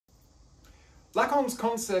Lacan's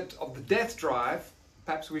concept of the death drive,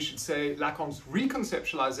 perhaps we should say Lacan's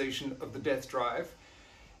reconceptualization of the death drive,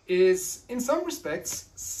 is in some respects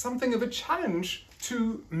something of a challenge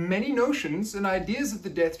to many notions and ideas of the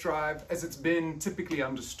death drive as it's been typically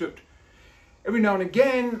understood. Every now and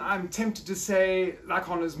again, I'm tempted to say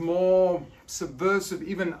Lacan is more subversive,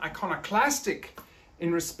 even iconoclastic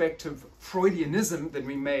in respect of Freudianism than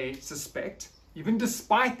we may suspect, even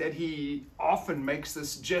despite that he often makes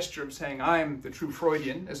this gesture of saying, I'm the true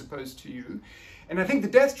Freudian as opposed to you. And I think the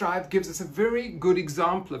death drive gives us a very good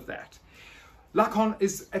example of that. Lacan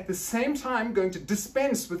is at the same time going to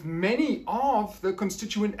dispense with many of the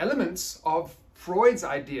constituent elements of Freud's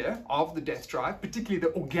idea of the death drive, particularly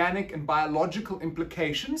the organic and biological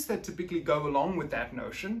implications that typically go along with that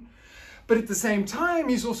notion. But at the same time,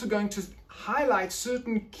 he's also going to highlight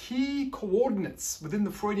certain key coordinates within the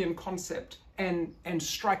Freudian concept and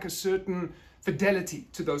strike a certain fidelity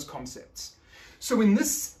to those concepts. So in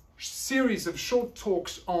this series of short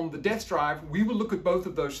talks on the death drive, we will look at both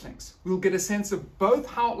of those things. We'll get a sense of both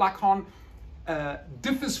how Lacan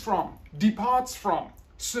differs from, departs from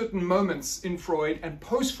certain moments in Freud and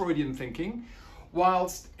post-Freudian thinking,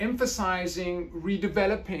 whilst emphasizing,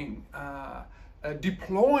 redeveloping,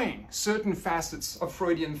 deploying certain facets of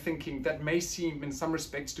Freudian thinking that may seem in some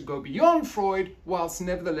respects to go beyond Freud, whilst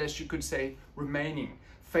nevertheless you could say remaining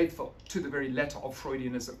faithful to the very letter of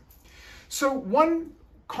Freudianism. So one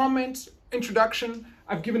comment, introduction,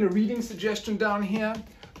 I've given a reading suggestion down here.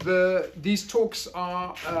 These talks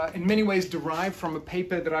are in many ways derived from a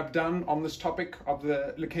paper that I've done on this topic of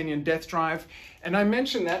the Lacanian death drive. And I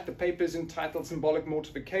mentioned that the paper is entitled Symbolic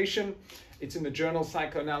Mortification. It's in the journal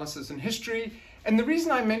Psychoanalysis and History. And the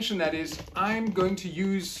reason I mention that is I'm going to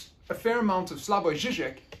use a fair amount of Slavoj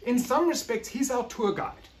Zizek. In some respects, he's our tour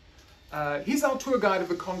guide. He's our tour guide of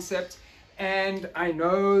the concept. And I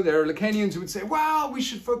know there are Lacanians who would say, well, we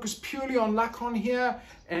should focus purely on Lacan here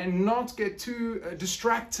and not get too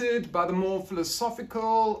distracted by the more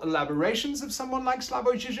philosophical elaborations of someone like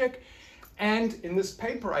Slavoj Zizek. And in this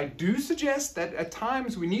paper, I do suggest that at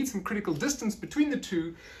times we need some critical distance between the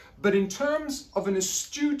two, but in terms of an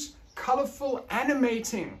astute, colorful,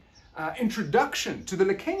 animating introduction to the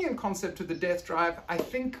Lacanian concept of the death drive, I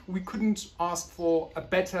think we couldn't ask for a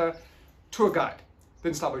better tour guide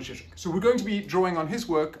than Slavoj Zizek. So we're going to be drawing on his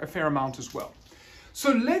work a fair amount as well.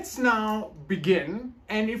 So let's now begin,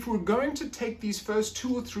 and if we're going to take these first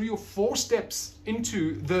 2 or 3 or 4 steps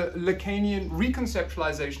into the Lacanian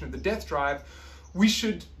reconceptualization of the death drive, we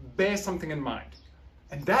should bear something in mind.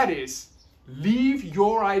 And that is, leave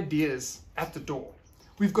your ideas at the door.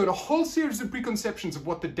 We've got a whole series of preconceptions of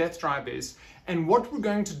what the death drive is, and what we're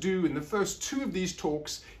going to do in the first 2 of these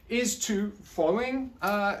talks is to, following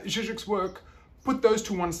Zizek's work, put those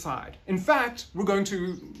to one side. In fact, we're going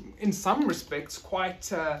to, in some respects,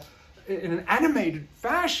 quite in an animated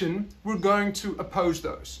fashion, we're going to oppose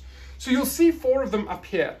those. So you'll see 4 of them up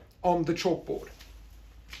here on the chalkboard.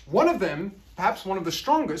 One of them, perhaps one of the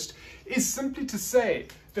strongest, is simply to say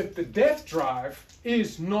that the death drive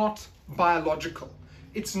is not biological.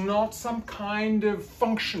 It's not some kind of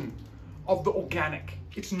function of the organic.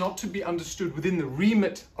 It's not to be understood within the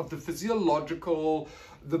remit of the physiological,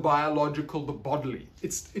 the biological, the bodily.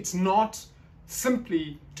 It's not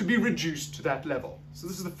simply to be reduced to that level. So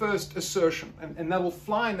this is the first assertion, and that will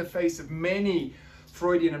fly in the face of many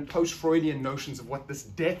Freudian and post-Freudian notions of what this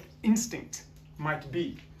death instinct might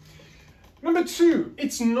be. Number 2,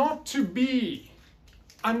 it's not to be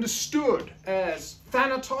understood as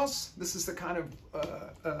Thanatos. This is the kind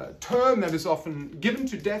of term that is often given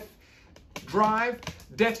to death drive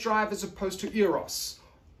as opposed to Eros.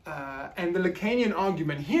 And the Lacanian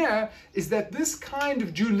argument here is that this kind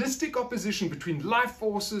of dualistic opposition between life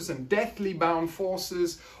forces and deathly bound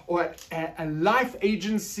forces, or a life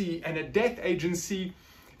agency and a death agency,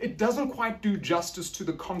 it doesn't quite do justice to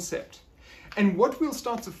the concept. And what we'll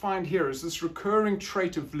start to find here is this recurring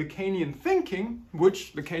trait of Lacanian thinking,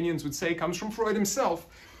 which Lacanians would say comes from Freud himself,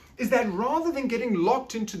 is that rather than getting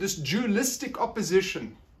locked into this dualistic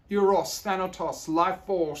opposition, Eros, Thanatos, life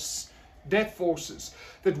force, death forces,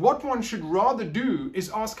 that what one should rather do is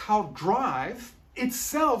ask how drive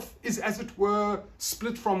itself is, as it were,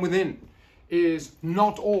 split from within, is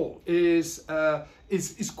not all, is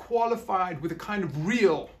qualified with a kind of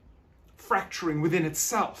real fracturing within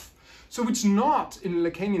itself. So it's not, in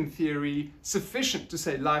Lacanian theory, sufficient to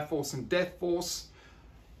say life force and death force.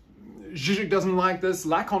 Zizek doesn't like this,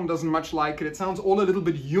 Lacan doesn't much like it. It sounds all a little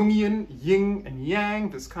bit Jungian, yin and yang,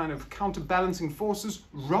 this kind of counterbalancing forces.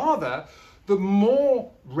 Rather, the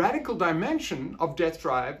more radical dimension of death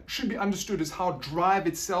drive should be understood as how drive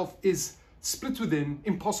itself is split within,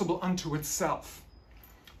 impossible unto itself.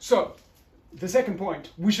 So, the second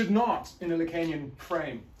point, we should not, in a Lacanian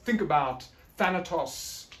frame, think about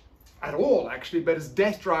Thanatos at all, actually, but as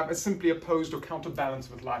death drive as simply opposed or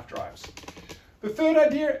counterbalanced with life drives. The third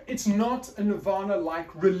idea, it's not a Nirvana-like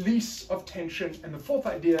release of tension. And the fourth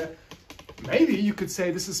idea, maybe you could say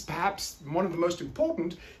this is perhaps one of the most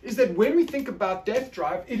important, is that when we think about death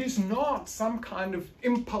drive, it is not some kind of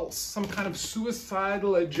impulse, some kind of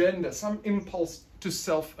suicidal agenda, some impulse to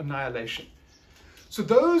self-annihilation. So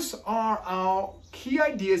those are our key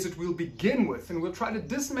ideas that we'll begin with, and we'll try to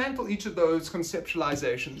dismantle each of those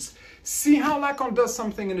conceptualizations, see how Lacan does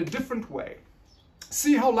something in a different way,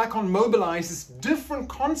 see how Lacan mobilizes different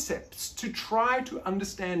concepts to try to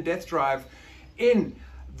understand death drive in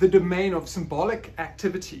the domain of symbolic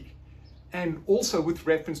activity, and also with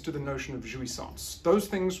reference to the notion of jouissance. Those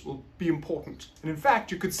things will be important. And in fact,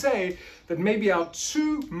 you could say that maybe our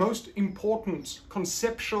two most important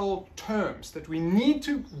conceptual terms that we need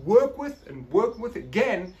to work with and work with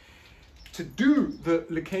again to do the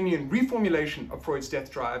Lacanian reformulation of Freud's death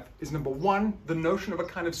drive is, number one, the notion of a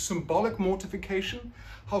kind of symbolic mortification,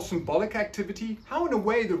 how symbolic activity, how in a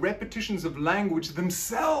way the repetitions of language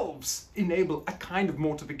themselves enable a kind of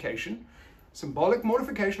mortification. Symbolic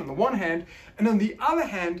mortification on the one hand, and on the other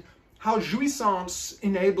hand, how jouissance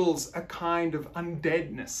enables a kind of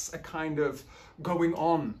undeadness, a kind of going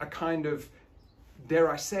on, a kind of,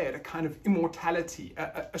 dare I say it, a kind of immortality,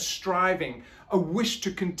 a striving, a wish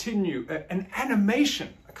to continue, an animation,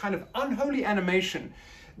 a kind of unholy animation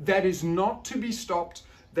that is not to be stopped,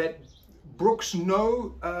 that brooks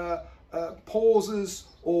no pauses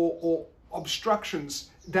or obstructions,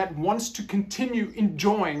 that wants to continue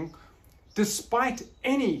enjoying despite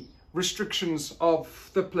any restrictions of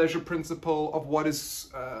the pleasure principle, of what is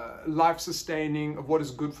life-sustaining, of what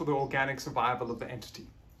is good for the organic survival of the entity.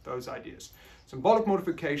 Those ideas. Symbolic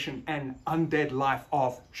mortification and undead life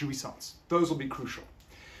of jouissance. Those will be crucial.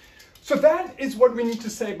 So that is what we need to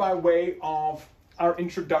say by way of our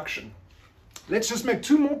introduction. Let's just make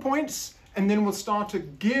two more points, and then we'll start to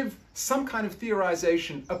give some kind of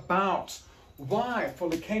theorization about why, for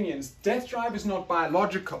Lacanians, death drive is not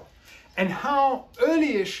biological, and how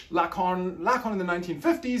early-ish Lacan in the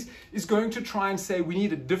 1950s is going to try and say we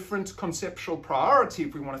need a different conceptual priority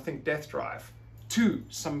if we want to think death drive to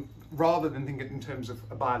some, rather than think it in terms of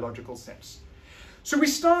a biological sense. So we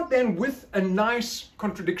start then with a nice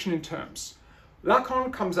contradiction in terms.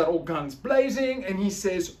 Lacan comes out all guns blazing and he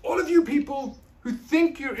says, all of you people who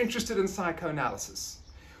think you're interested in psychoanalysis,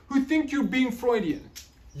 who think you're being Freudian,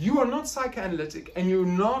 you are not psychoanalytic and you're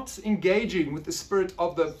not engaging with the spirit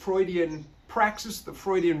of the Freudian praxis, the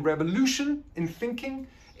Freudian revolution in thinking,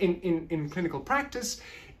 in clinical practice,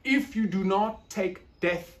 if you do not take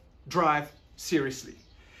death drive seriously.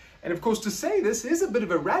 And of course, to say this is a bit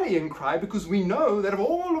of a rallying cry, because we know that of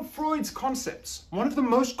all of Freud's concepts, one of the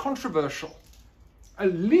most controversial,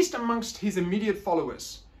 at least amongst his immediate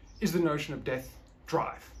followers, is the notion of death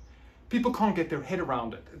drive. People can't get their head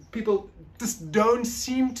around it. People just don't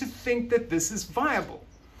seem to think that this is viable.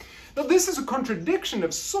 Now, this is a contradiction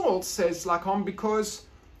of sorts, says Lacan, because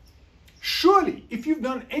surely, if you've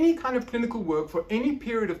done any kind of clinical work for any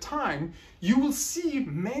period of time, you will see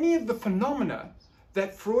many of the phenomena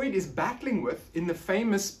that Freud is battling with in the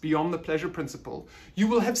famous Beyond the Pleasure Principle. You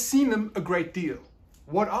will have seen them a great deal.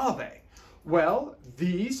 What are they? Well,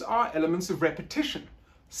 these are elements of repetition,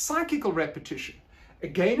 psychical repetition.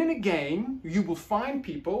 Again and again, you will find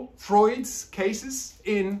people, Freud's cases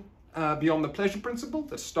in Beyond the Pleasure Principle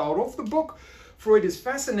that start off the book. Freud is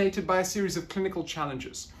fascinated by a series of clinical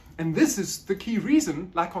challenges. And this is the key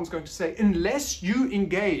reason Lacan's going to say, unless you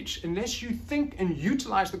engage, unless you think and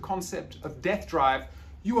utilize the concept of death drive,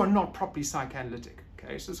 you are not properly psychoanalytic.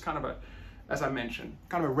 Okay, so it's kind of a, as I mentioned,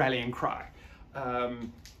 kind of a rallying cry.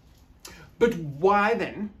 But why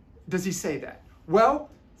then does he say that? Well,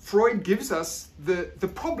 Freud gives us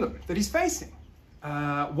the problem that he's facing.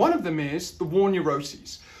 One of them is the war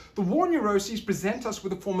neuroses. The war neuroses present us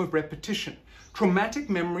with a form of repetition, traumatic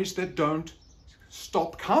memories that don't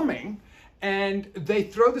stop coming, and they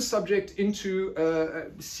throw the subject into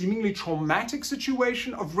a seemingly traumatic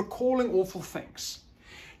situation of recalling awful things.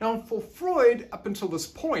 Now, for Freud, up until this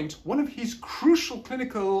point, one of his crucial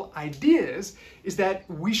clinical ideas is that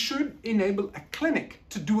we should enable a clinic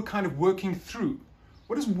to do a kind of working through.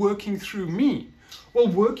 What does working through mean? Well,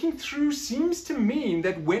 working through seems to mean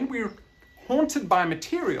that when we're haunted by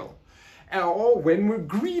material, or when we're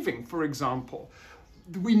grieving, for example,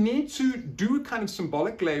 we need to do a kind of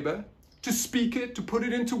symbolic labor to speak it, to put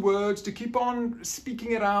it into words, to keep on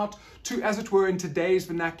speaking it out, to, as it were, in today's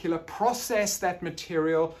vernacular, process that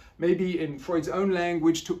material, maybe in Freud's own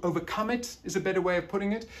language, to overcome it is a better way of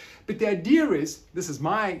putting it. But the idea is, this is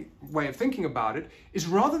my way of thinking about it, is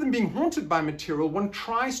rather than being haunted by material, one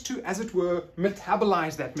tries to, as it were,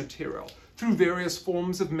 metabolize that material through various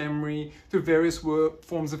forms of memory, through various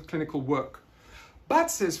forms of clinical work.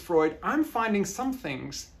 But, says Freud, I'm finding some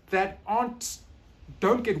things that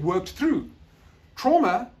don't get worked through.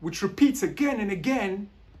 Trauma, which repeats again and again,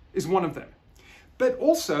 is one of them. But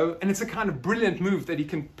also, and it's a kind of brilliant move that he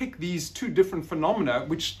can pick these two different phenomena,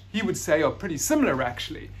 which he would say are pretty similar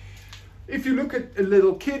actually. If you look at a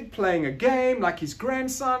little kid playing a game, like his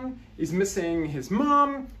grandson, he's missing his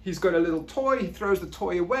mom, he's got a little toy, he throws the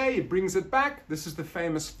toy away, he brings it back. This is the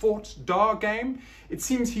famous Fort Da game. It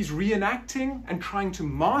seems he's reenacting and trying to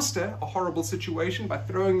master a horrible situation by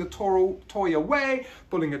throwing the toy away,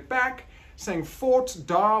 pulling it back, saying Fort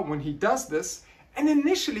Da when he does this. And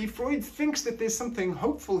initially, Freud thinks that there's something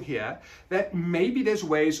hopeful here, that maybe there's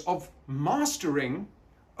ways of mastering,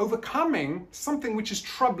 overcoming something which is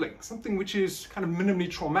troubling, something which is kind of minimally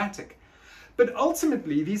traumatic. But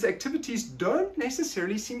ultimately, these activities don't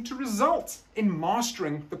necessarily seem to result in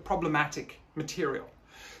mastering the problematic material.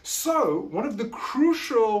 So, one of the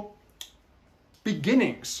crucial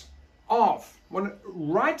beginnings of,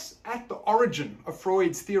 right at the origin of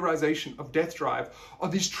Freud's theorization of death drive, are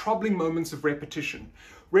these troubling moments of repetition.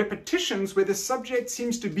 Repetitions where the subject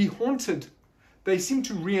seems to be haunted. They seem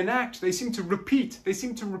to reenact, they seem to repeat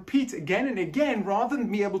again and again rather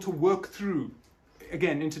than be able to work through,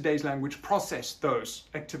 again in today's language, process those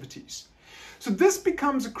activities. So this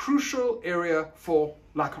becomes a crucial area for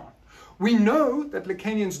Lacan. We know that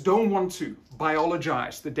Lacanians don't want to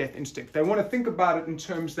biologize the death instinct. They want to think about it in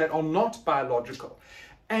terms that are not biological.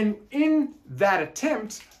 And in that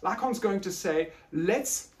attempt, Lacan's going to say,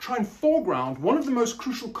 let's try and foreground one of the most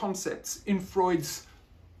crucial concepts in Freud's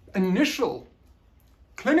initial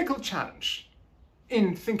clinical challenge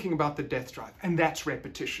in thinking about the death drive, and that's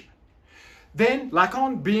repetition. Then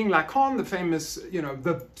Lacan, being Lacan, the famous,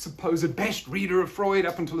 the supposed best reader of Freud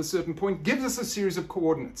up until a certain point, gives us a series of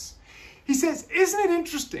coordinates. He says, isn't it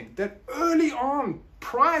interesting that early on,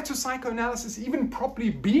 prior to psychoanalysis even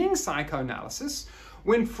properly being psychoanalysis,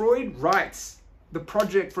 when Freud writes the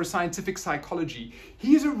project for scientific psychology,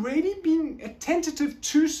 he is already being attentive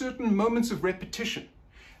to certain moments of repetition.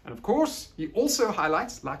 And of course, he also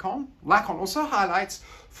highlights, Lacan also highlights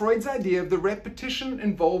Freud's idea of the repetition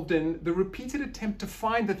involved in the repeated attempt to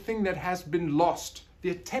find the thing that has been lost, the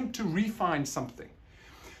attempt to re-find something.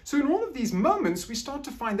 So in all of these moments, we start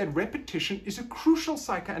to find that repetition is a crucial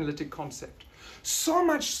psychoanalytic concept. So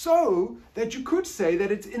much so that you could say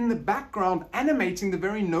that it's in the background animating the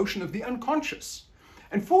very notion of the unconscious.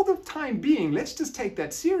 And for the time being, let's just take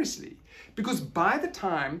that seriously, because by the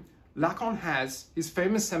time Lacan has his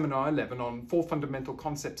famous seminar 11 on 4 fundamental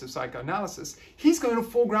concepts of psychoanalysis, he's going to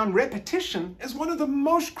foreground repetition as one of the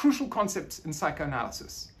most crucial concepts in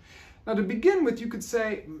psychoanalysis. Now, to begin with, you could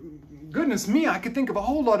say, goodness me, I could think of a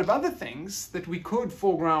whole lot of other things that we could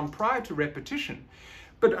foreground prior to repetition.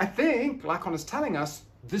 But I think Lacan is telling us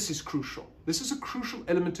this is crucial. This is a crucial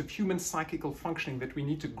element of human psychical functioning that we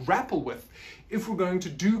need to grapple with if we're going to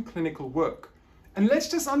do clinical work. And let's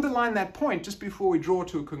just underline that point just before we draw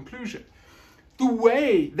to a conclusion. The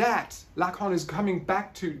way that Lacan is coming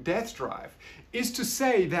back to death drive is to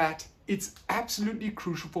say that it's absolutely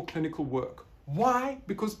crucial for clinical work. Why?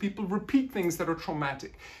 Because people repeat things that are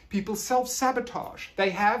traumatic. People self-sabotage. They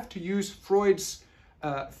have, to use Freud's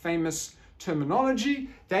famous terminology,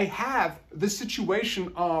 they have the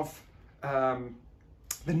situation of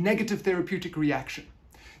the negative therapeutic reaction.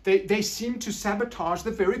 They seem to sabotage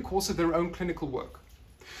the very course of their own clinical work.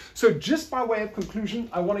 So just by way of conclusion,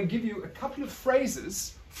 I want to give you a couple of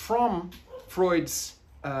phrases from Freud's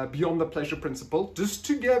Beyond the Pleasure Principle, just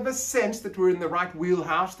to give a sense that we're in the right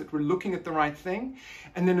wheelhouse, that we're looking at the right thing.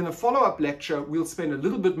 And then in the follow-up lecture, we'll spend a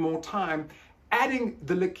little bit more time adding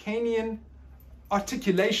the Lacanian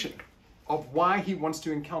articulation of why he wants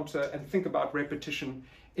to encounter and think about repetition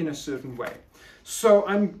in a certain way. So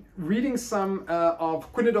I'm reading some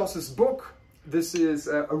of Quinidos's book. This is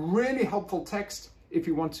a really helpful text if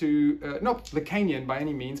you want to, not Lacanian by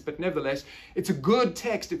any means, but nevertheless, it's a good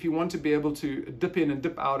text if you want to be able to dip in and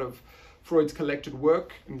dip out of Freud's collected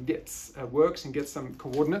work and works and get some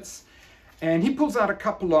coordinates. And he pulls out a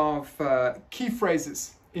couple of key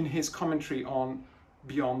phrases in his commentary on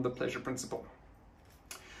Beyond the Pleasure Principle.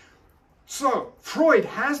 So Freud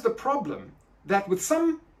has the problem that with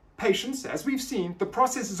some patients, as we've seen, the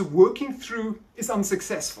processes of working through is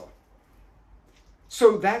unsuccessful.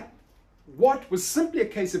 So that what was simply a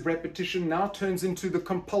case of repetition now turns into the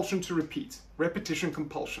compulsion to repeat. Repetition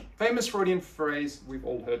compulsion. Famous Freudian phrase, we've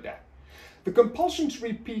all heard that. The compulsion to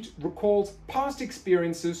repeat recalls past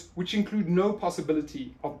experiences which include no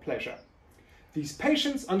possibility of pleasure. These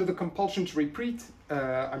patients, under the compulsion to repeat,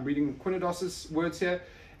 I'm reading Thanatos' words here,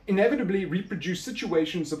 inevitably reproduce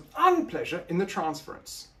situations of unpleasure in the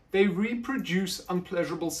transference. They reproduce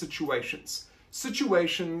unpleasurable situations,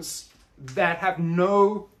 situations that have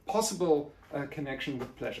no possible connection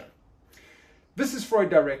with pleasure. This is Freud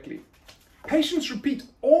directly. Patients repeat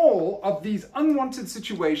all of these unwanted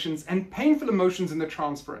situations and painful emotions in the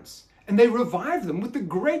transference, and they revive them with the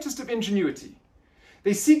greatest of ingenuity.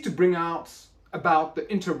 They seek to bring about the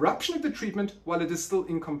interruption of the treatment while it is still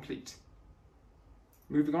incomplete.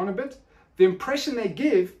 Moving on a bit, the impression they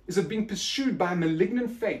give is of being pursued by a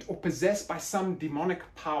malignant fate or possessed by some demonic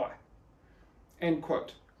power. End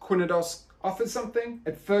quote. Thanatos offers something.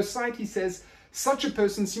 At first sight, he says, such a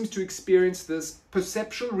person seems to experience this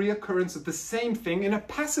perceptual reoccurrence of the same thing in a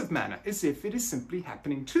passive manner, as if it is simply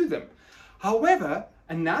happening to them. However,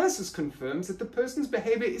 analysis confirms that the person's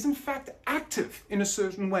behavior is in fact active in a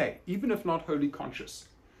certain way, even if not wholly conscious.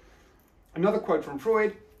 Another quote from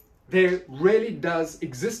Freud, there really does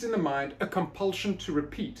exist in the mind a compulsion to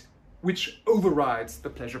repeat, which overrides the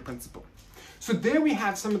pleasure principle. So there we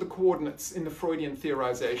have some of the coordinates in the Freudian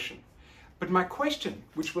theorization. But my question,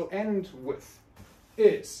 which we'll end with,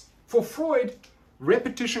 is, for Freud,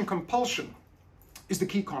 repetition compulsion is the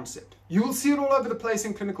key concept. You will see it all over the place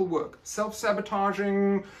in clinical work.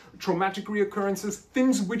 Self-sabotaging, traumatic reoccurrences,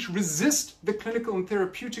 things which resist the clinical and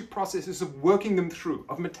therapeutic processes of working them through,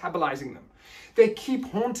 of metabolizing them. They keep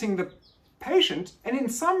haunting the patient, and in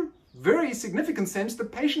some very significant sense, the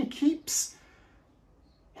patient keeps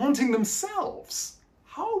haunting themselves.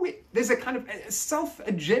 There's a kind of a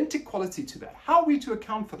self-agentic quality to that. How are we to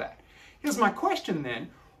account for that? Here's my question then.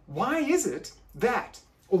 Why is it that,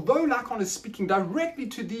 although Lacan is speaking directly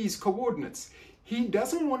to these coordinates, he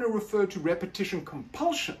doesn't want to refer to repetition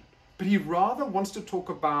compulsion, but he rather wants to talk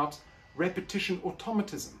about repetition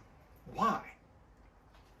automatism? Why?